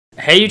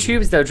Hey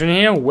YouTube, it's Dacothetrainer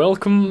here.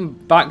 Welcome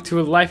back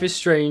to Life is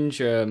Strange.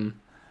 Checking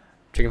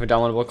for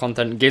downloadable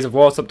content. Gears of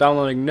War, stop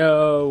downloading,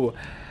 no!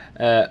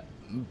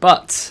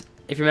 But,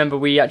 if you remember,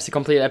 we actually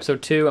completed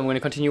episode 2, and we're going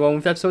to continue on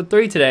with episode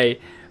 3 today.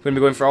 We're going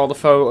to be going for all the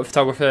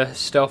photographer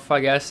stuff, I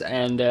guess,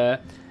 and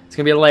it's going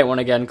to be a late one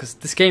again, because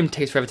this game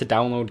takes forever to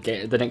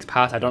download the next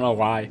part, I don't know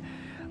why.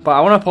 But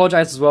I want to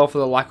apologise as well for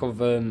the lack of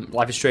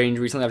Life is Strange.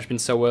 Recently I've just been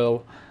so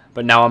ill,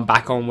 but now I'm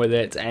back on with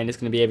it, and it's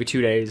going to be every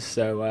 2 days,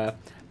 so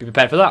be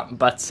prepared for that.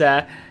 But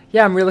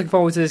yeah, I'm really looking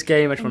forward to this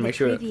game. I just want to make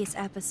sure.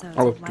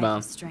 Oh, come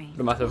on.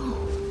 Don't matter.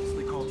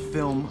 They called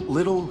film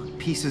Little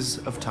Pieces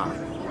of Time.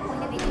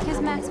 Because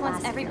Max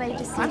wants everybody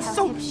to see I'm how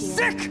so hip she is.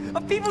 sick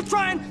of people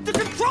trying to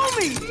control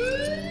me!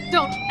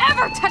 Don't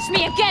ever touch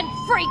me again,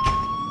 freak!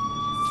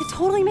 It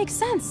totally makes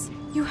sense.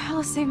 You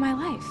hella saved my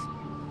life.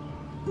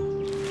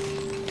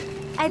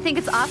 I think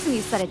it's awesome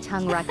you set a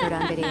tongue record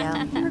on video.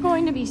 You're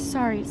going to be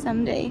sorry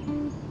someday.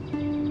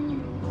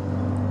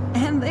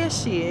 And there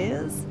she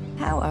is.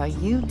 How are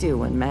you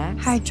doing,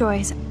 Max? Hi,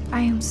 Joyce. I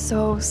am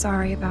so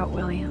sorry about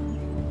William.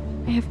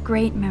 I have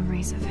great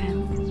memories of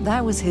him.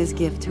 That was his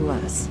gift to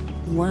us.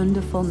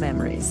 Wonderful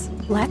memories.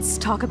 Let's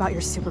talk about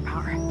your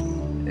superpower.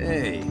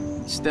 Hey,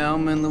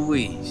 Stelma and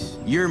Louise,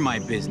 you're my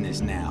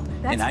business now.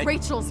 That's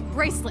Rachel's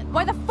bracelet.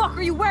 Why the fuck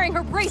are you wearing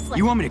her bracelet?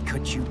 You want me to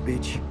cut you,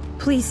 bitch?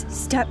 Please,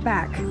 step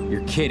back.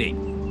 You're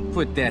kidding.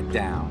 Put that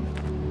down.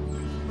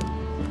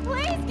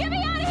 Please, get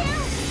me out of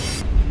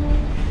here!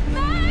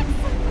 Max!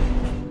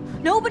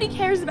 Nobody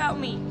cares about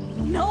me.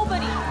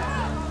 Nobody.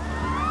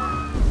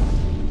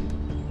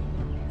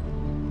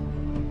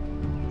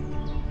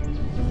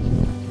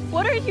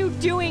 What are you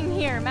doing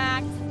here,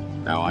 Max?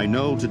 Now, I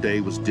know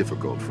today was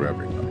difficult for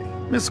everybody.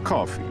 Miss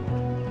Coffee,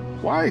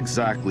 why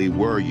exactly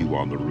were you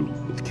on the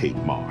route with Kate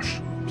Marsh?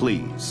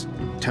 Please,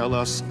 tell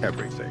us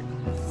everything.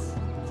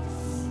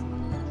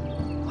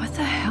 What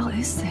the hell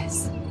is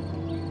this?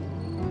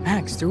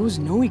 Max, there was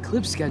no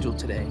eclipse scheduled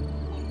today.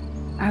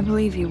 I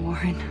believe you,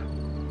 Warren.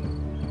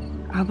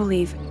 I'll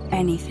believe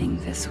anything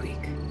this week.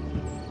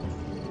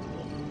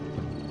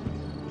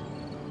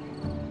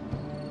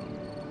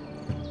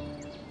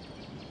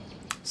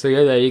 So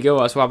yeah, there you go.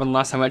 That's what happened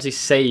last time. I actually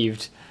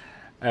saved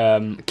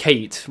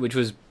Kate, which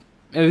was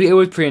it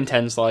was pretty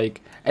intense. Like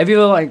every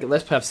other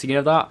Let's Play I've seen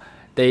of that,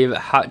 they've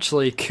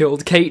actually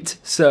killed Kate.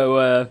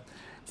 So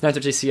it's nice to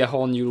actually see a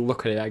whole new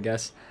look at it, I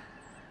guess.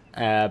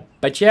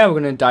 But yeah, we're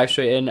gonna dive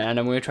straight in, and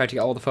I'm gonna try to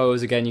get all the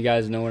photos again. You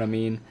guys know what I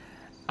mean.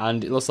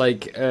 And it looks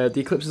like the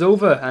eclipse is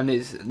over, and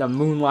the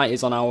moonlight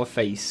is on our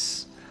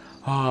face.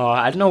 Oh,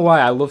 I don't know why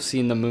I love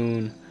seeing the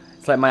moon.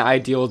 It's like my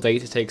ideal day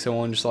to take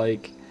someone just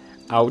like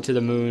out to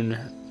the moon,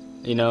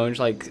 you know, just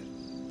like,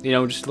 you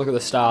know, just look at the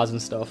stars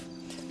and stuff.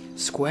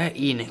 Square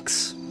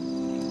Enix.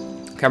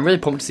 Okay, I'm really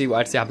pumped to see what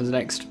actually happens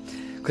next,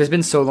 because it's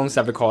been so long since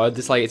I've recorded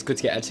this. Like, it's good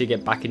to actually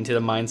get back into the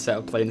mindset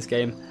of playing this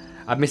game.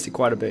 I've missed it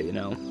quite a bit, you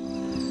know.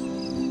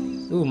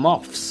 Ooh,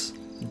 moths.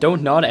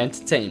 Don't nod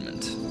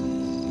entertainment.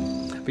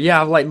 But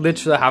yeah, I've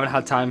literally haven't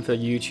had time for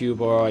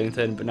YouTube or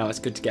anything, but now it's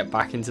good to get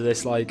back into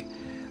this, like,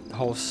 the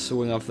whole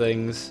swing of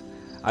things.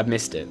 I've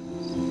missed it.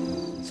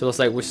 So it's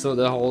like we're still at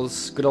the whole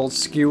good old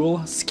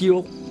school,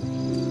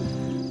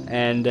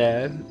 and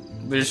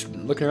we're just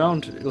looking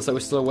around. It looks like we're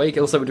still awake.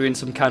 It looks like we're doing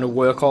some kind of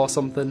work or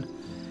something.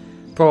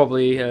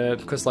 Probably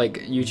because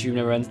like YouTube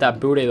never ends. That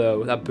booty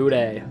though, that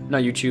booty.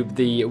 Not YouTube.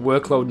 The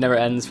workload never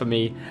ends for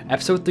me.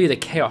 Episode 3, the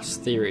Chaos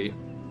Theory.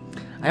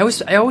 I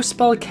always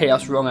spell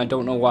chaos wrong. I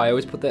don't know why. I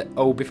always put the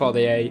O before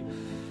the A.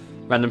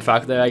 Random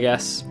fact there, I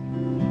guess.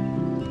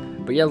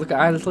 But yeah, look at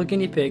our little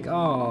guinea pig.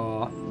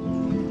 Aww.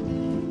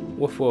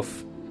 Woof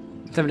woof.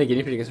 It's having a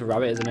guinea pig against a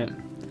rabbit, isn't it?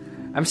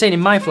 I'm saying in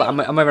my flat, I'm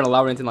not even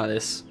allowed anything like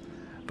this.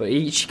 But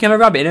she can have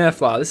a rabbit in her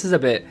flat. This is a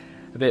bit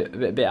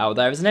out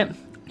there, isn't it?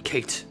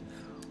 Kate,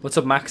 what's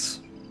up, Max?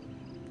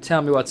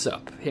 Tell me what's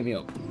up. Hit me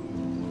up.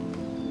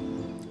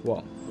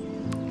 What?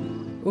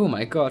 Oh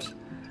my god.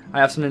 I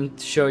have something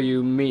to show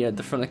you. Meet at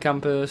the front of the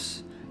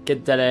campus.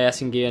 Get that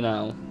ass in gear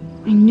now.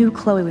 I knew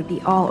Chloe would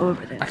be all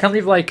over this. I can't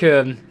believe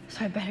So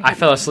I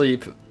fell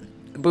asleep.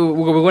 But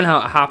we're going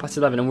out at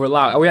 11:30 and we're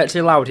allowed. Are we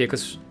actually allowed here?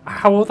 Because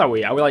how old are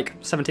we? Are we like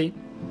 17?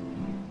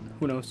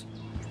 Who knows?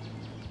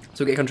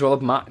 So we get control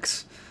of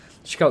Max.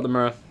 Check out the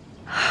mirror.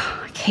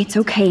 Kate's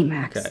okay,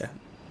 Max. Okay.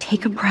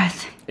 Take a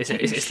breath. It's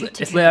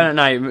late at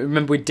night.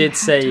 Remember, we did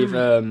save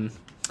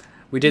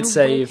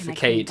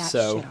Kate.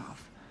 So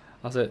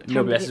I was like,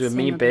 nobody messes with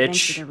me,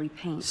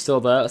 bitch. Still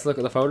there. Let's look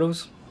at the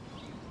photos.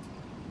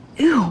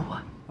 Ew.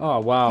 Oh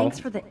wow. Thanks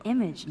for the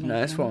image, Nathan.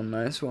 Nice one.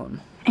 Nice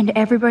one. And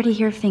everybody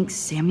here thinks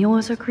Samuel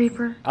is a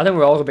creeper? I think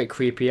we're all a bit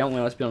creepy, aren't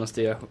we? Let's be honest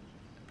here.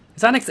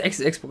 Is that next to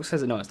Xbox?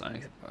 Says it? No, it's not.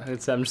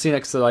 It's I'm just seeing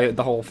next to like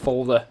the whole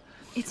folder.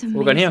 It's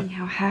amazing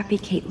how happy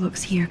Kate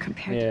looks here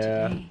compared to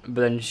today.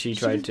 But then she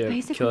tried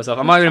to kill herself.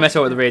 I'm not gonna mess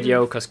up with the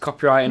radio because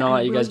copyright and all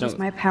that. You guys don't. It's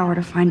my power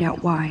to find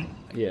out why.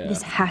 Yeah.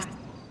 This has.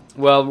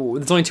 Well,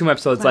 there's only 2 more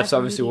episodes left, so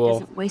obviously we'll.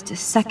 Doesn't waste a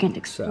second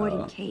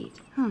exploiting Kate.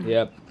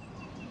 Yep.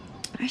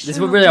 This is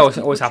what really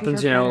always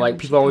happens, you know. Like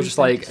people always just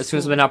like as soon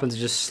as something happens,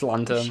 just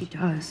slant them. She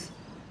does.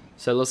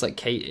 So it looks like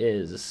Kate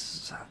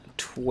is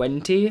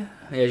 20. Yeah,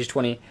 she's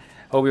 20.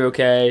 Hope you're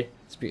okay.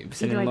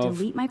 Either I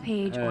delete my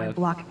page or I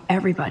block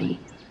everybody.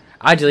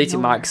 I delete it,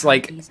 Max.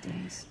 Like,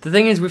 the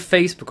thing is with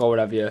Facebook or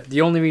whatever,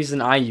 the only reason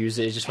I use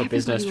it is just for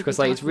business, because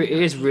like it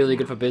is really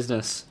good for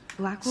business.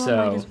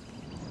 So,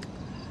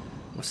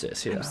 what's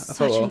this here? I'm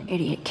such an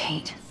idiot,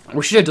 Kate.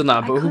 We should have done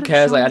that, but who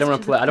cares? Like, I don't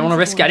want to play. I don't want to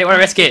risk it. I don't want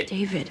to risk it.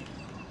 David.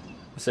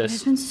 What's this?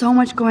 There's been so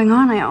much going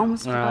on. I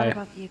almost forgot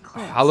about the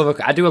eclipse.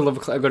 I do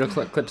love a good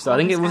clips though. I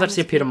think it was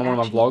actually appeared on one of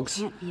my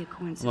vlogs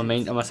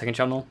on my second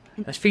channel.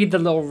 Let's feed the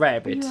little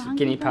rabbit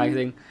guinea pig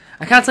thing.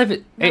 I can't type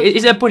it.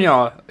 Is it a bunny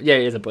or yeah,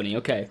 it is a bunny.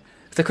 Okay,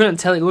 because I couldn't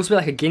tell. It looks a bit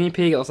like a guinea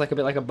pig. It looks like a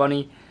bit like a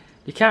bunny.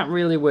 You can't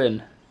really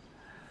win.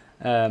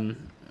 The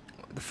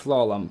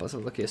floor lamp. Let's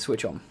have a look here.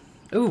 Switch on.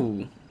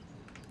 Ooh,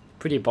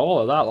 pretty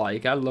baller that.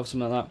 Like I'd love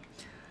something like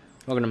that.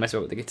 We're gonna mess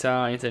up with the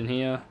guitar. Anything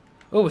here?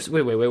 Oh wait.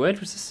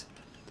 What's this?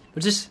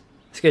 What's this?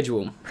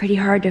 Schedule. Pretty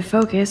hard to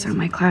focus on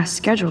my class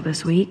schedule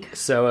this week.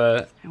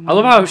 So, I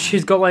love how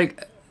she's got,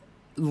 like,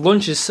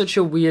 lunch is such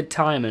a weird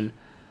timing.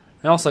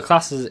 And also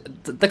classes,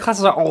 the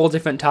classes are all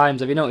different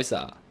times. Have you noticed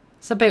that?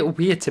 It's a bit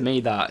weird to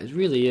me, that. It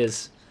really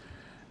is.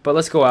 But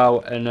let's go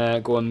out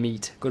and go and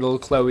meet good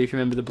old Chloe, if you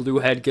remember the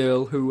blue-haired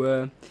girl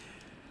who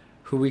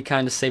we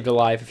kind of saved her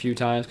life a few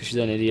times because she's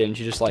an idiot and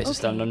she just likes to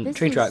stand on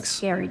train tracks.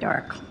 Scary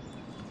dark.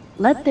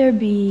 Let there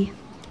be...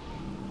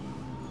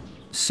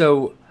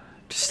 So...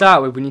 To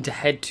start with, we need to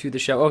head to the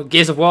show. Oh,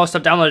 Gears of War,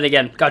 stop downloading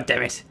again. God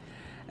damn it.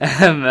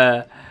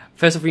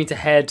 First off, we need to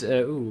head...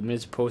 ooh,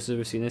 minutes posters,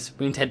 we've seen this.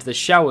 We need to head to the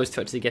showers to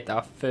actually get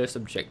our first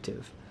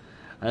objective.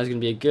 And there's going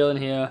to be a girl in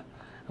here,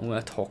 and we're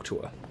going to talk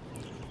to her.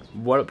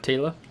 What up,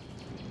 Taylor?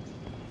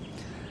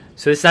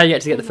 So this is how you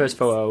get to get the first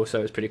photo,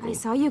 so it's pretty cool. I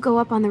saw you go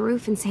up on the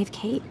roof and save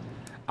Kate.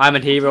 I'm a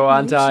hero,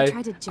 aren't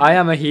I? I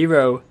am a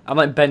hero. I'm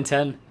like Ben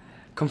 10.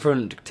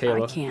 Confront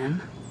Taylor. I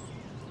can.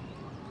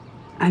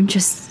 I'm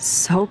just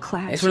so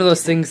glad. It's one of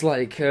those things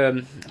like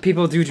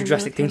people do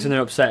drastic things when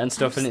they're upset and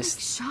stuff, and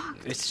it's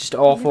just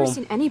awful. I've never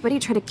seen anybody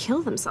try to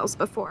kill themselves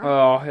before.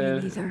 Oh, yeah.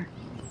 Me neither.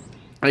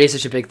 It is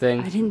such a big thing.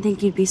 I didn't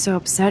think you'd be so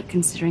upset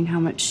considering how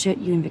much shit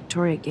you and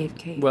Victoria gave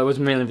Kate. Well, it was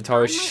mainly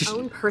Victoria. I'm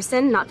my own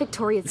person, not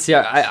Victoria's. See,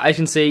 I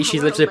can see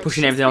she's literally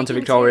pushing everything onto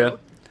Victoria.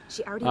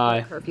 She already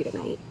had curfew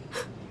tonight.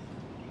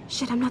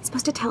 Shit, I'm not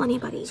supposed to tell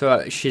anybody.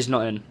 So she's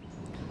not in.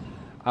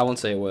 I won't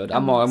say a word.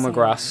 I'm a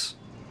grass.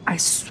 I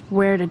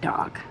swear to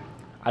dog.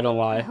 I don't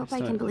lie. I hope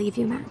I can believe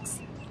you, Max.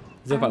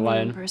 There's no point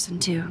lying. I'm a person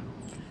too.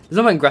 There's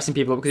no point grassing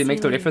people up because it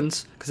makes no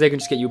difference. Because they can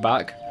just get you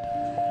back.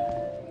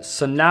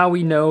 So now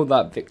we know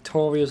that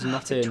Victoria's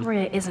not in.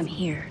 Victoria isn't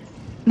here.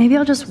 Maybe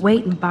I'll just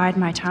wait and bide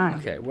my time.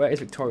 Okay, where is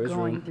Victoria's room?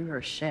 Going through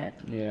her shit.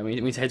 Yeah, we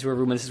need to head to her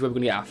room and this is where we're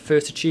going to get our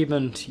first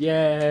achievement.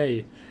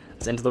 Yay!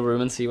 Let's enter the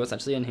room and see what's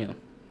actually in here.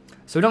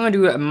 So we're not going to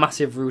do a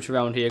massive route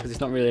around here because it's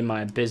not really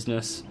my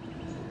business.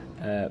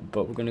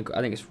 But we're gonna go,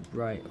 I think it's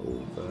right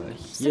over here.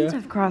 Since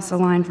I've crossed the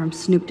line from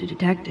Snoop to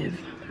detective,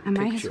 I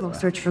might as well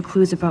search for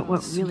clues about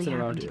what really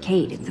happened to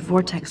Kate at the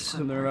Vortex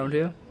Club. Somewhere around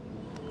here?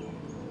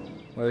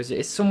 Where is it?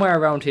 It's somewhere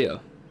around here.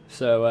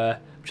 So,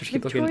 just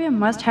keep looking. Victoria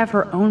must have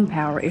her own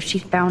power if she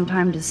found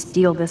time to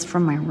steal this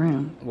from my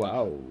room.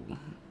 Wow.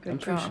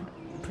 Good job.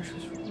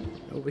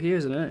 Over here,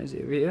 isn't it? Is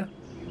it over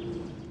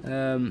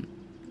here?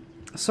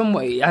 Some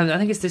way. I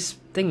think it's this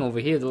thing over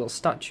here, the little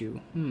statue.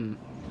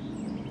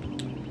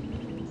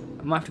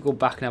 I might have to go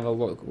back and have a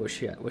look at what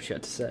she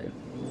had to say.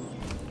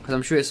 Because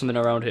I'm sure it's something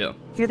around here.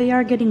 Here they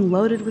are getting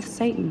loaded with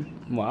Satan.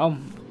 Wow.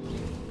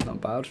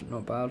 Not bad,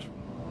 not bad.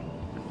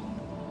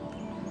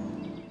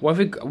 What if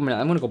we... I'm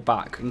going to go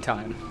back in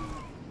time.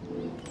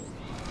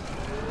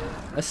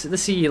 Let's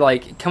see,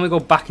 like, can we go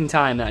back in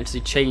time and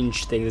actually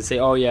change things and say,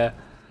 oh yeah,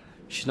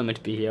 she's not meant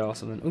to be here or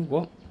something. Ooh,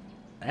 what?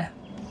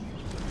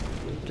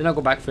 Did I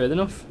go back further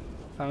enough?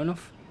 Far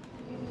enough?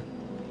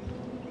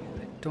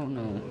 I don't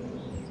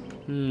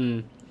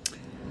know.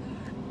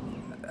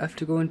 I have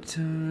to go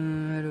into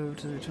head over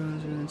to the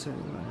transfer.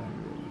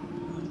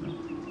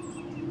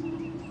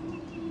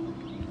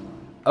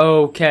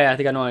 Okay, I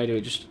think I know how to do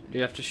it. Just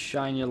you have to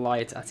shine your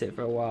light at it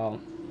for a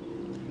while.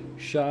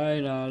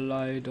 Shine a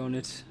light on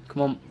it.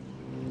 Come on.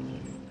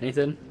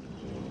 Anything?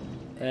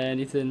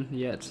 Anything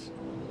yet?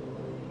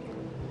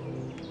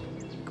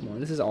 Come on,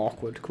 this is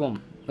awkward. Come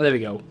on. Oh, there we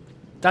go.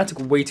 That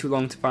took way too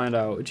long to find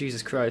out.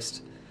 Jesus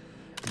Christ.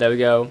 There we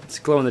go. It's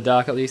glow in the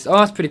dark at least. Oh,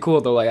 that's pretty cool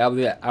though. Like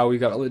how we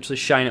got to literally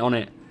shine it on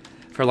it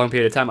for a long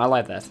period of time. I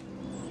like that.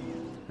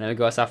 There we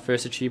go. That's our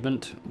first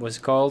achievement. What's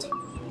it called?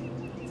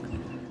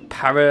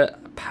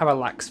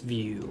 Parallax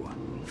view.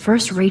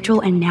 First Rachel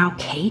and now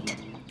Kate.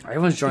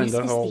 Everyone's joining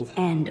the whole. The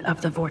end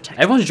of the Vortex.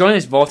 Everyone's joining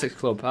this Vortex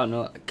Club. I don't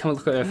know. Come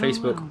look at her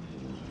Facebook. Wow.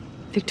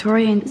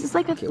 Victoria, and this is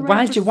like a.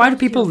 Why do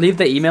people leave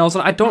their emails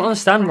on? I don't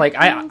understand. Like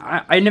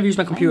I never use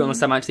my computer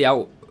unless I'm actually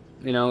out.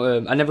 You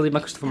know, I never leave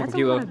my stuff on my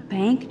computer. That's not a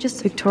bank,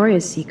 just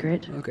Victoria's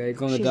secret. Okay,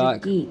 glow in the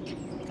dark. She's a geek.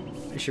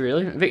 Is she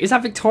really? Is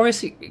that Victoria's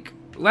Secret?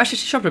 Why should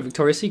she shop at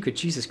Victoria's Secret?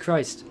 Jesus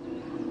Christ.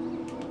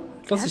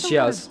 Lots of she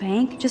has.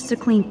 Bank just to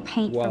clean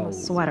paint from a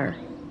sweater.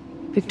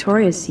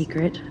 Victoria's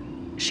Secret.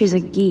 She's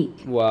a geek.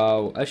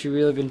 Wow, has she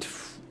really been to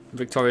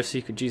Victoria's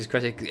Secret? Jesus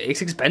Christ,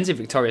 it's expensive,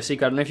 Victoria's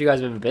Secret. I don't know if you guys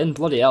have ever been.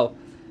 Bloody hell,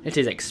 it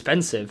is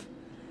expensive.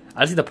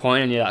 I see the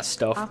point in any of that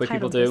stuff where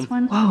people do.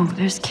 Whoa,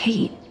 there's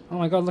Kate. Oh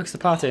my god, look at the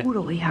party.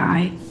 Totally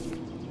high.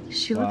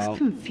 She looks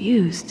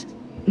confused.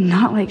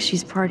 Not like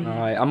she's partying.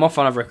 Alright, I'm not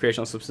fan of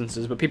recreational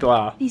substances, but people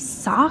are. These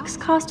socks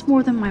cost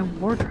more than my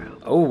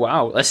wardrobe. Oh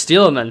wow, let's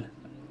steal them then.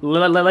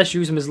 Let's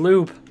use them as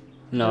lube.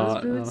 No.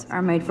 Those boots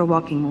are made for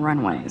walking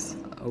runways.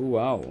 Oh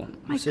wow.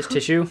 What's this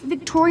tissue?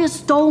 Victoria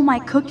stole my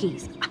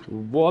cookies.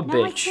 What a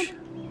bitch.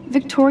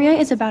 Victoria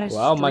is about as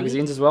wow,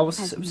 magazines as well. What's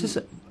this?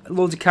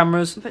 Loads of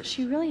cameras. But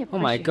she really oh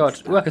my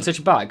god. Oh, I can search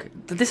your bag.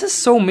 This is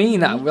so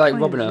mean that we're like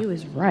robbing her. He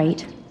was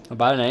right. Not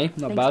bad, eh?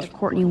 Not bad. To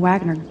Courtney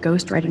Wagner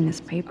ghostwriting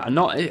this paper.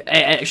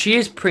 She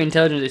is pretty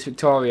intelligent, this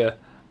Victoria,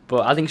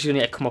 but I think she's gonna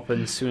get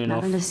comeuppance soon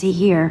enough. Nothing to see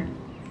here.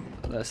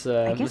 Let's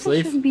I guess leave.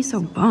 I shouldn't be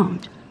so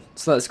bummed.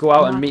 So let's go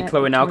out and meet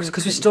Chloe now,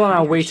 because we're still on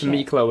our way to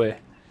meet Chloe.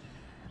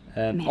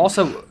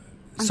 Also,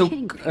 so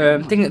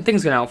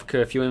things going out for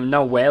curfew, and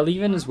now we're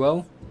leaving as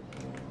well.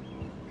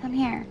 Come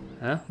here.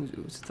 Huh?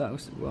 What's that?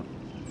 What?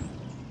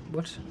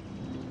 What?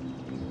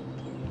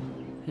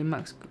 Hey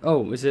Max.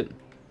 Oh, is it?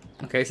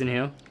 Okay, it's in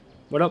here.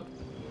 What up?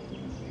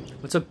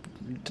 What's up,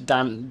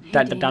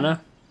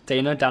 Dana?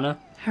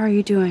 How are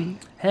you doing?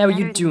 How are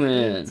you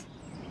doing?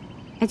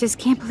 I just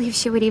can't believe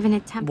she would even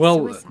attempt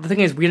suicide. The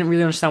thing is, we didn't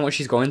really understand what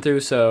she's going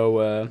through,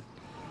 so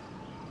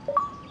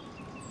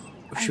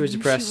she was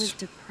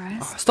depressed.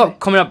 Oh, stop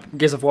coming up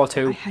Gears of War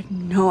 2. I had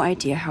no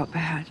idea how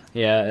bad.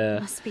 Yeah,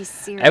 Must be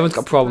serious. everyone's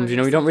got problems, you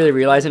know, you don't really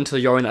realise it until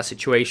you're in that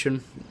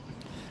situation.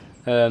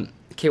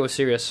 Kate was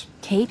serious.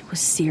 Kate was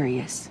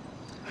serious.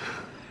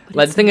 But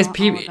like, the thing is,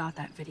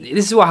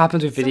 this is what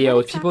happens with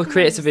videos. People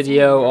create a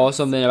video or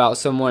something about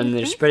someone, and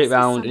they just spread it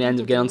around and end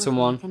up getting on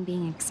someone.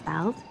 Being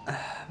expelled?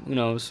 Who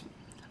knows?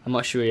 I'm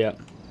not sure yet.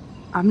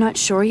 I'm not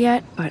sure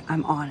yet, but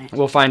I'm on it.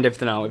 We'll find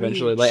everything out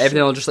eventually. Like,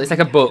 everything will just, it's like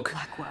a book.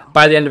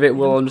 By the end of it,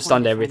 we'll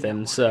understand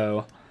everything,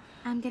 so...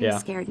 I'm getting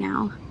scared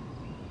now.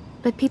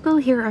 But people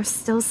here are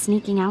still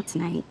sneaking out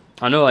tonight.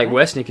 I know, like,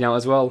 we're sneaking out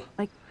as well.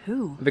 Like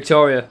who?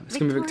 Victoria. It's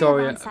gonna be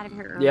Victoria.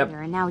 Yep.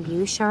 And now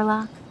you,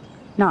 Sherlock?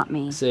 Not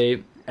me.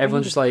 See,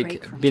 everyone's just,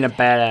 like, being a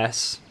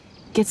badass.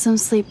 Get some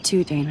sleep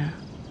too, Dana.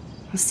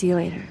 I'll see you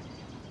later.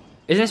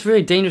 Isn't this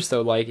really dangerous,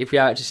 though, like, if we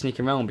are actually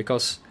sneaking around?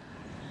 Because...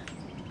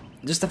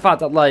 just the fact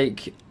that,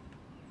 like,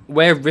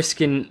 we're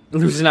risking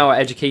losing our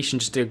education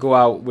just to go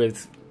out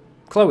with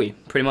Chloe,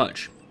 pretty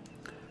much.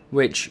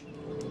 Which,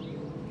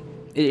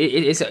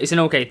 it's an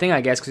okay thing, I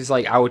guess, because it's,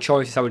 like, our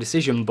choice, it's our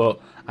decision, but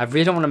I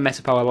really don't want to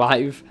mess up our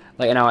life,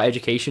 like, in our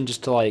education,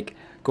 just to, like,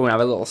 go and have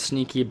a little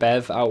sneaky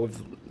bev out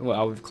with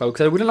Chloe,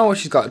 because we don't know what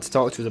she's got to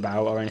talk to us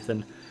about or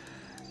anything.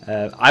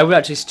 I would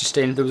actually just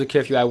stay, if there was a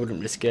curfew, I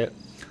wouldn't risk it.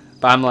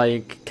 But I'm,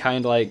 like,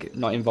 kind of, like,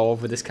 not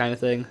involved with this kind of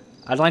thing.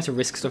 I'd like to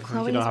risk stuff if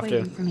you don't have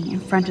to. For me in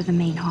front of the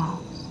main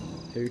hall.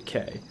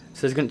 Okay,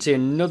 so there's going to be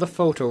another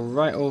photo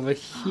right over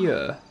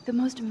here. The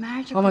most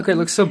magical. Oh my god, it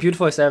looks so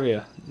beautiful, this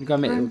area. You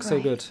gotta make it look so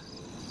good.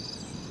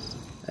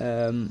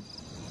 Yeah,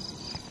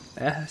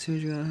 as soon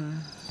as you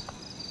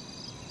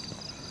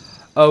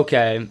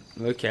okay,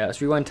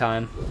 let's rewind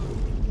time.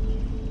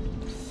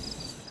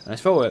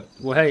 Nice photo.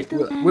 Well, hey,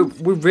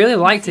 we really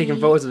like taking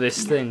photos of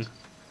this thing.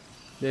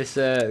 This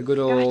good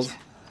old.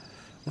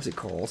 What's it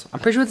called? I'm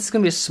pretty sure this is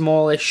gonna be a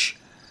smallish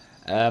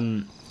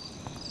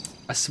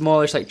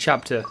like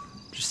chapter.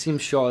 Just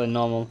seems shorter than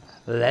normal.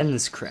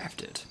 Lens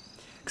crafted.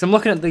 Because I'm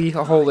looking at the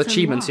whole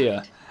achievements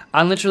here,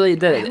 and literally,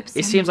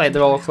 it seems like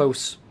they're all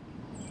close.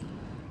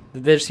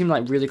 They just seem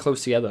like really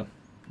close together,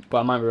 but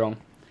I might be wrong.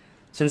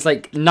 Since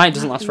like night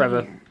doesn't last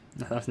forever.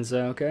 Nothing to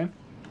say. Okay.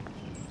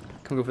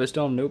 Can we go for this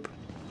door? Nope.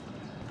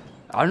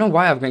 I don't know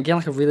why I'm getting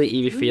like a really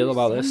eerie feel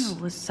about this.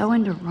 Samuel was so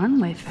into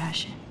runway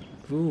fashion.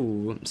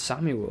 Ooh,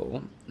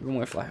 Samuel.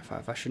 Runway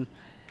fashion.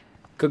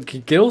 Good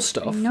girl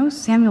stuff. No,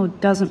 Samuel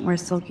doesn't wear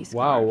silky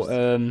scarves.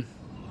 Wow,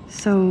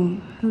 so,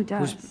 who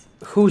does?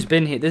 Who's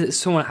been here?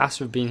 Someone has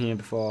to have been here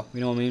before, you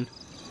know what I mean?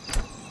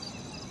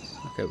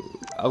 Okay,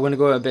 I'm gonna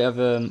go a bit of,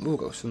 ooh,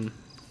 got some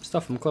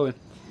stuff from Chloe.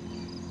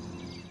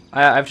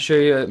 I have to show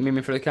you, meet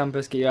me for the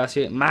campus, get your ass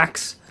here.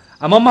 Max!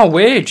 I'm on my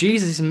way,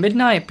 Jesus, it's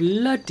midnight,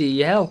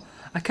 bloody hell.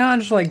 I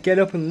can't just, like, get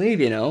up and leave,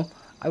 you know?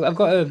 I've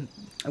got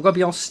to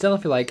be all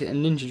stealthy like a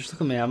ninja, just look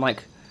at me, I'm,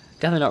 like,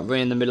 definitely not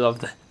running in the middle of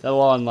the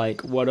lawn,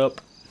 like, what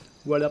up?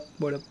 What up?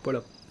 What up? What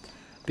up?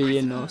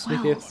 Being no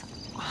sneaky.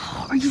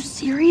 Are you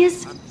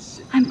serious?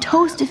 I'm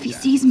toast if he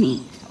sees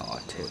me. Oh,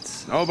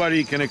 tits.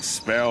 Nobody can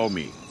expel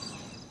me.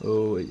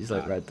 Oh, he's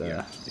like right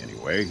there.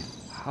 Anyway.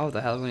 How the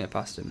hell are we gonna get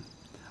past him?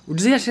 Well,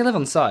 does he actually live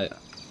on site?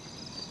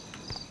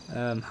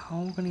 How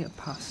are we gonna get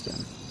past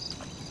him?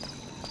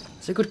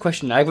 It's a good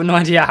question. I have no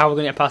idea how we're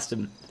gonna get past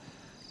him.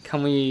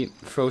 Can we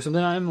throw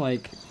something at him?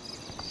 Like,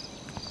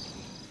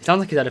 it sounds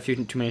like he's had a few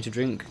too many to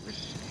drink.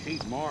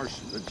 Kate Marsh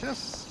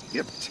just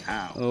skipped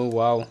town. Oh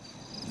wow.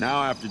 Now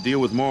I have to deal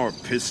with more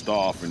pissed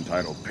off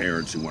entitled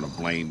parents who want to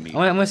blame me.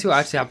 I'm gonna see what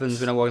actually happens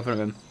when I walk in front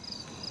of him.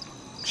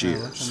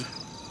 Cheers.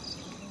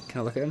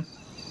 Can I look at him?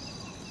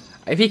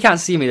 If he can't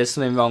see me, there's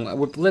something wrong.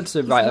 We're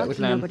literally right Lucky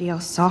looking at him. nobody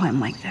else saw him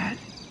like that.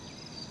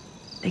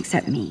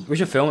 Except me. We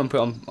should film and put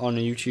it on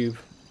YouTube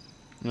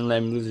and let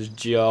him lose his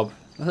job.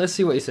 Let's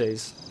see what he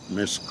says.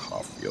 Miss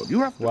Caulfield, you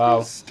have to be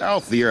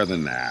stealthier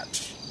than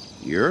that.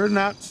 You're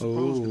not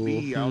supposed to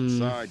be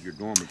outside your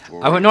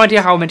dormitory. I've got no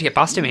idea how I'm meant to get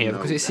past him here,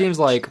 because it seems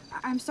like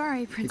I'm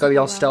sorry, Principal. you gotta be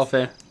all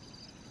stealthy.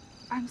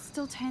 I'm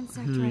still tense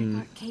after I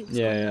thought Kate was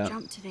Yeah, going yeah. to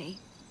jump today.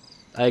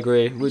 I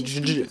agree.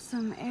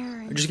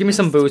 Just give me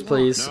some booze,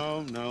 please.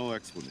 No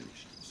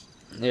explanations.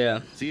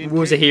 Yeah. We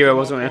was a hero,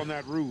 wasn't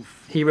we?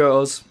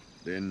 Hero us.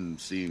 Then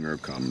seeing her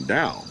come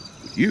down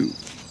with you.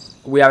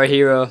 We are a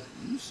hero.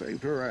 You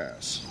saved her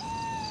ass.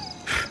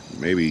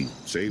 Maybe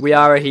save. We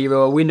are a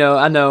hero. We know.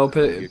 I know,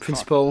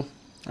 Principal.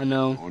 I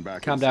know.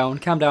 Calm down.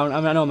 Calm down.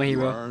 I know I'm a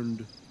hero.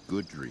 Earned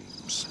good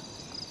dreams.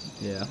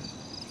 Yeah.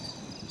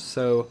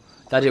 So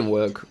that didn't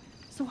work.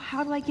 So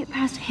how do I get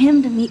past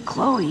him to meet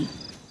Chloe?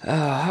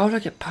 How do I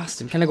get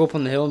past him? Can I go up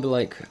on the hill and be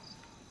like,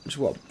 just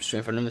walk straight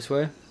in front of him this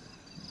way?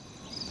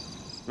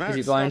 Max, Is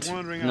he blind? stop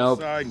wandering Nope.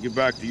 outside and get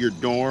back to your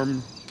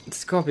dorm.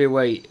 It's gotta be a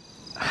way.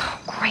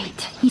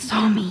 Great, he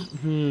saw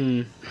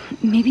me.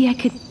 Maybe I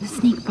could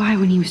sneak by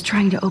when he was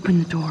trying to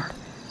open the door.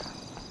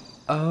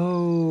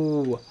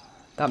 Oh,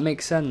 that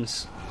makes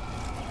sense.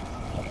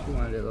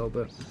 Rewind it a little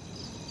bit.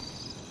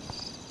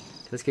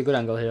 Let's get a good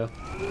angle here.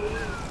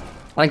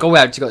 I think all we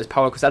actually got his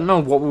power, because I don't know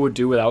what we would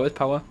do without his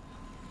power.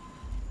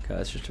 Okay,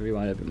 let's just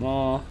rewind it a bit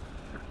more.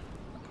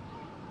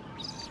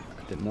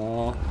 A bit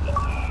more.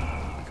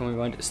 Can we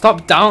rewind it?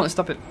 Stop down!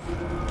 Stop it!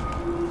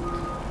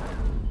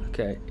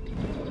 Okay.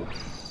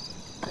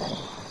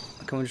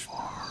 Can we just...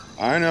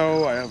 I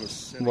know, I have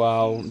a...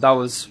 Wow, that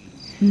was...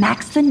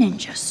 Max the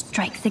Ninja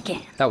strikes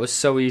again. That was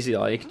so easy,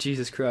 like,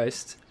 Jesus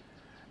Christ.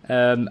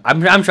 I'm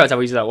trying to tell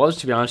how easy that was,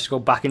 to be honest. Just go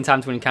back in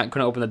time to when he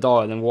couldn't open the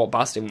door and then walk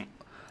past him.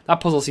 That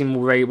puzzle seemed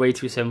way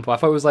too simple. I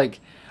thought it was like,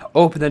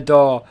 open the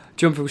door,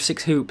 jump through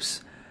 6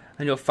 hoops,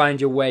 and you'll find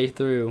your way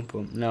through.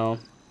 But no,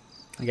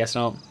 I guess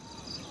not.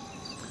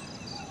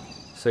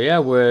 So yeah,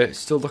 we're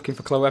still looking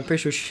for Chloe. I'm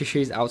pretty sure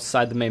she's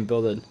outside the main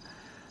building.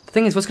 The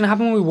thing is, what's going to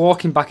happen when we're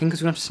walking back in?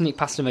 Because we're going to have to sneak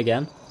past him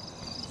again.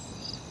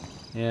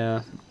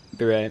 Yeah,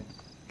 be right.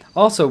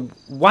 Also,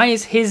 why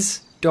is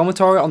his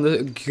dormitory on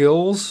the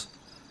girls'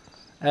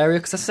 area?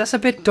 Because that's a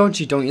bit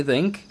dodgy, don't you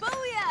think?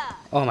 Booyah!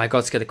 Oh my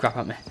god, scared the crap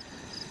out of me.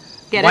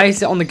 Why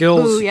is it on the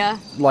girls'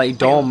 Booyah. like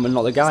dorm and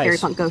not the guys? Scary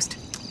punk ghost.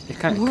 It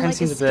kind More of like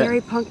seems a a bit.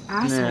 scary punk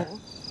asshole. Nah.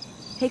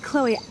 Hey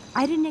Chloe,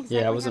 I didn't exactly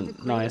Yeah, it have wasn't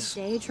the nice. greatest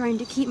day trying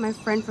to keep my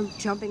friend from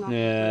jumping off.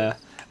 Yeah.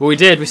 Well, we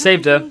did. We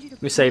saved her.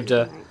 We saved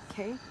her.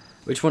 Okay.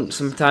 We just want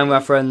some time with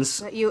our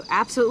friends. But you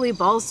absolutely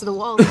balls to the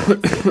wall.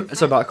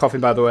 It's about coffee,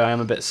 by the way. I am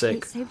a bit Kate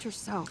sick. saved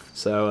herself.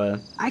 So,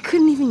 I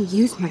couldn't even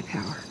use my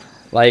power.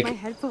 like, My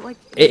head felt like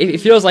it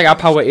feels like our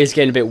power is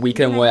getting a bit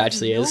weaker than what it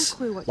actually No is.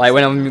 clue what Like, to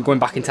when say. I'm going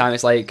back in time,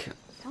 it's like,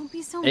 Don't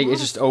be so it's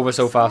modest, just over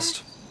so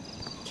fast.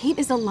 Kate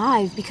is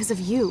alive because of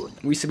you.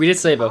 We did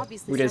save her.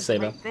 Obviously We did said save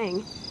the her. right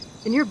thing.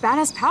 And your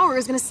badass power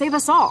is gonna save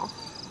us all.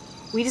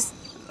 We just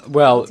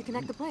Well, need to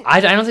connect the players.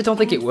 I honestly don't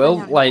think it And will.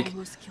 find out Like, who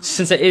was killed.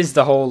 since it is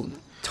the whole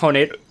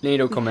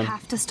tornado coming, We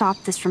have to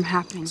stop this from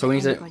happening So to we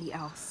need to- anybody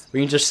else. we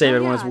can just save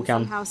everyone as Yeah, we and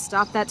can. somehow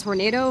stop that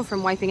tornado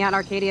from wiping out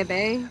Arcadia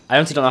Bay. I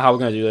honestly don't know how we're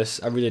gonna do this.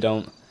 I really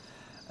don't.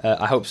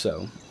 I hope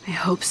so. I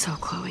hope so,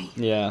 Chloe.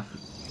 Yeah.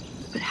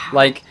 But how?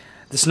 Like,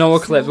 the snow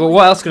eclipse. Well,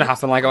 what else is gonna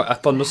happen? Like a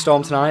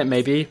thunderstorm tonight,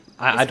 maybe?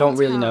 I don't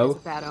really This whole town know. is a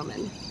bad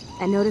omen.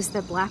 And notice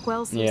that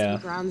Blackwell seems Yeah. to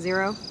be ground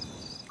zero.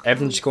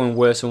 Everything's just going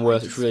worse and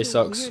worse, I which just really feel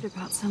sucks. weird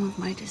about some of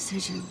my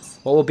decisions.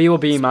 What will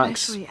be,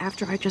 Max. Especially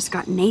after I just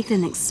got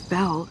Nathan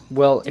expelled.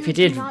 Well, if he Dude,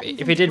 did, do not if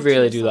even he did torture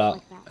really do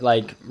yourself that, like that.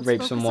 like Let's rape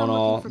focus someone on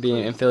or looking for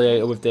being clues.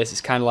 affiliated with this,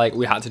 it's kind of like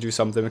we had to do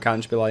something. We can't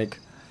just be like,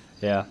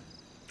 yeah.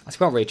 That's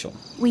about Rachel.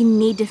 We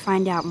need to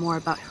find out more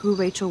about who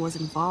Rachel was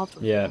involved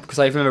with. Yeah, because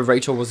I remember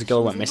Rachel was the girl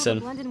who went She was able to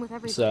missing. blend in with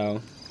everything,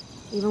 So,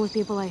 even with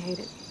people I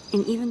hated.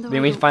 And even though we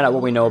need to find out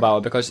what we know about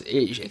her, because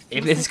if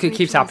this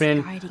keeps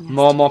happening,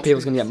 more and more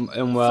people's going to get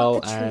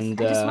unwell, and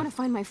I just want to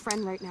find my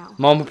friend right now.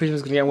 more and more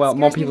people's going to get well,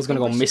 more Scares me people's to going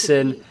to think go what she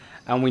could missing,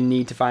 and we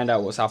need to find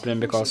out what's happening,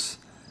 because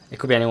it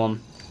could be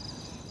anyone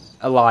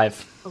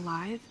alive.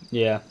 Alive?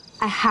 Yeah.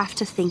 I have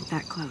to think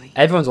that, Chloe.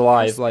 Everyone's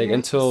alive, Her like, spirit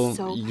until is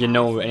so you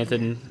know powerful.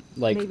 anything,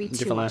 like, Maybe too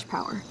differently. much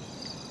power.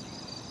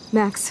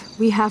 Max,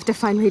 we have to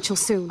find Rachel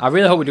soon. I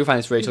really hope we do find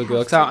this Rachel We girl,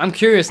 have because to. I'm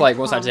curious, like, I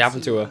what's actually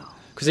happened to her. promise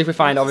you Because if we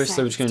find, Like I obviously,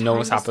 said, we're just going to it's know time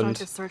what's to start happened.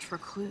 to search for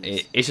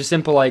clues. It's just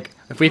simple, like,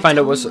 if we find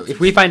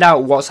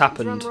out what's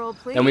happened, Drum roll,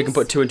 then we can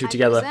put please. 2 and 2 I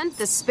together. present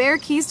the spare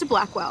keys to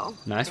Blackwell.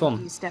 Nice Thank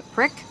one. You step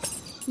prick.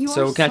 You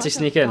So are can I actually such a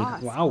sneak in?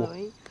 boss, Wow.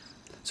 Chloe.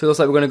 So it looks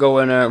like we're going to go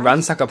and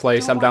ransack a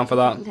place. I'm down for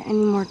that. Into any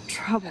more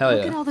trouble. Hell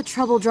Look yeah. at all the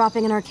trouble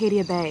dropping in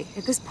Arcadia Bay.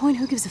 At this point,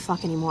 who gives a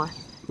fuck anymore?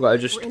 We've got to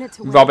just We're in it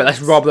to win, rob it. Let's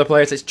Max. rob the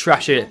place. Let's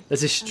trash it.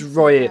 Let's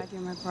destroy I'm so it. glad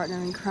You're my partner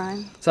in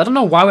crime. So I don't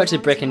know why we actually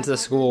break into the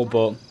school,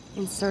 but...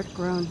 Insert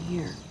groan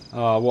here.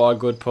 Oh, what a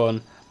good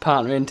pun.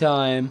 Partner in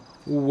time.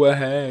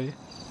 Way.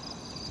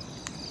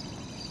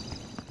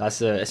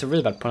 It's a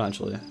really bad pun,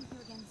 actually.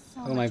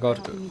 Oh my god.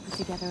 Helping me put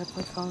together a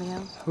portfolio.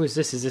 Who is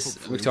this? Is this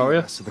Hopefully Victoria?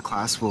 The rest of the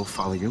class will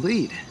follow your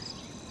lead.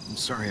 I'm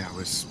sorry I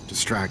was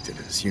distracted,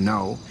 as you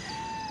know.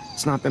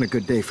 It's not been a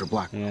good day for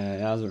Black. Yeah,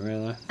 it hasn't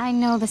really. I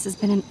know this has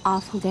been an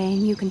awful day,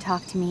 and you can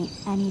talk to me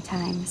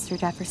anytime, Mr.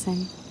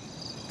 Jefferson.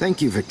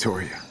 Thank you,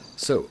 Victoria.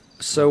 So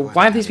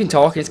why have these been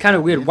talking? It's kind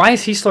of weird. Why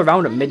is he still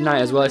around at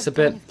midnight as well? It's a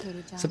bit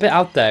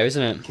out there,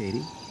 isn't it?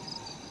 Katie?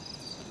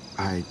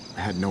 I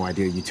had no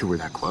idea you two were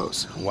that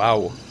close.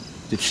 Wow.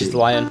 She's She's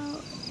lying.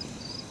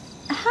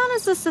 How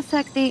does this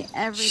affect the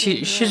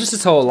everyday? She's just a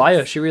total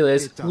liar. She really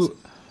is. It doesn't.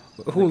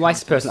 Who likes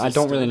this person? I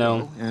don't really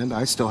know. And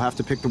I still have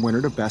to pick the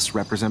winner to best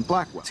represent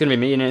Blackwell. It's gonna be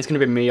me, and it's gonna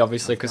be me,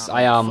 obviously, because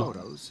I am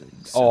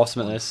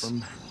awesome at this.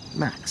 From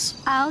Max.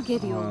 I'll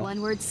give you a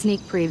one-word sneak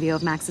preview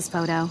of Max's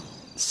photo.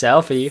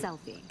 Selfie.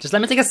 Selfie. Just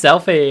let me take a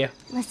selfie.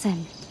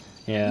 Listen,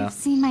 Yeah. you've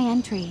seen my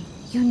entry.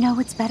 You know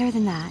it's better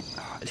than that.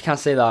 I can't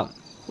say that.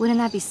 Wouldn't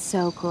that be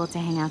so cool to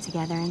hang out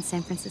together in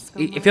San Francisco?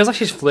 It feels like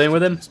she's flirting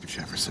with him. Mr.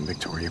 Jefferson,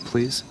 Victoria,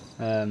 please.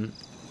 Um,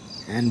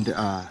 And,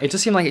 it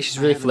does seem like she's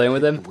really flirting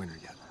with him. The winner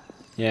yet.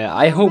 Yeah,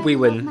 I hope we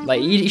win.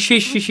 Like,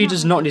 she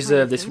does not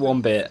deserve this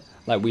one bit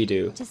like we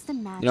do. Just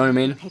imagine You know what I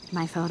mean? you picked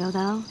my photo,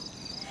 though.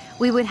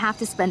 We would have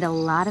to spend a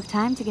lot of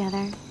time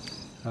together.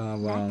 Oh,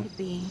 wow. That could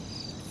be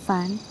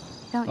fun,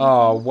 don't you?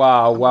 Oh, think?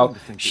 wow, I wow. wanted to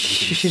think that you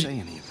She's, didn't say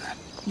any of that.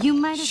 You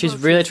might as she's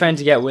well really choose trying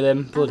to get with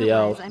him. Bloody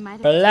hell. Otherwise, I might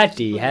have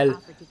Bloody just hell.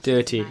 offered to keep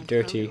Dirty, my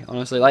dirty. photo.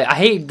 Honestly, like, I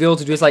hate girls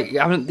who do this. Like,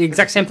 the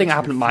exact same thing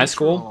happened at my I'll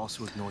school.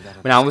 also ignore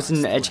that When I was in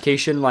emphasized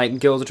education, like,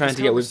 girls are trying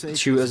to get with conversation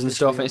shooters is and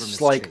stuff, and initiated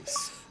it's over just Miss like,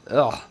 Chase.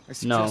 ugh,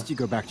 I no. suggest you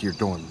go back to your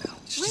dorm now.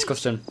 It's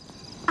disgusting.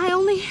 I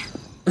only...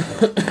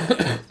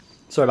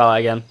 Sorry about that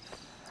again.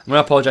 I'm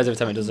gonna apologize every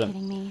time it does it.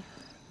 Kidding me.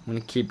 I'm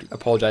gonna keep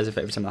apologizing for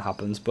every time that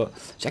happens, but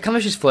I can't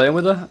believe she's flirting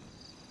with her.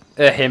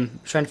 Him.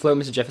 Trying to flirt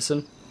with Mr.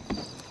 Jefferson.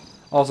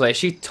 Also, is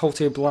she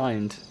totally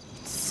blind?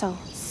 So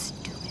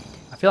stupid.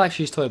 I feel like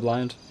she's totally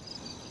blind.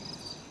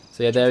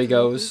 So yeah, there he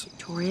goes.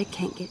 Victoria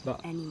can't get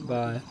any more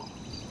Bye. people.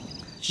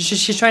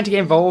 She's trying to get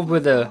involved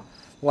with a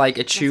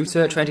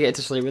tutor, trying to get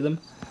to sleep with him.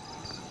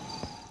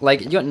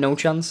 Like, you got no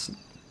chance.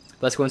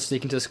 Let's go and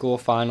sneak into school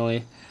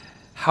finally.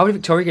 How did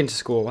Victoria get into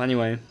school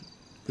anyway?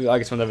 I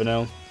guess we'll never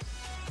know.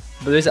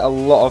 But there's a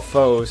lot of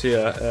photos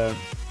here.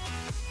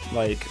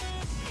 Like,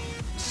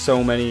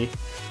 so many.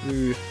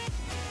 Ooh.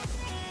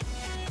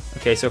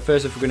 Okay, so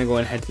first off, we're going to go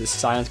and head to the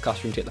science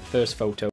classroom to get the first photo.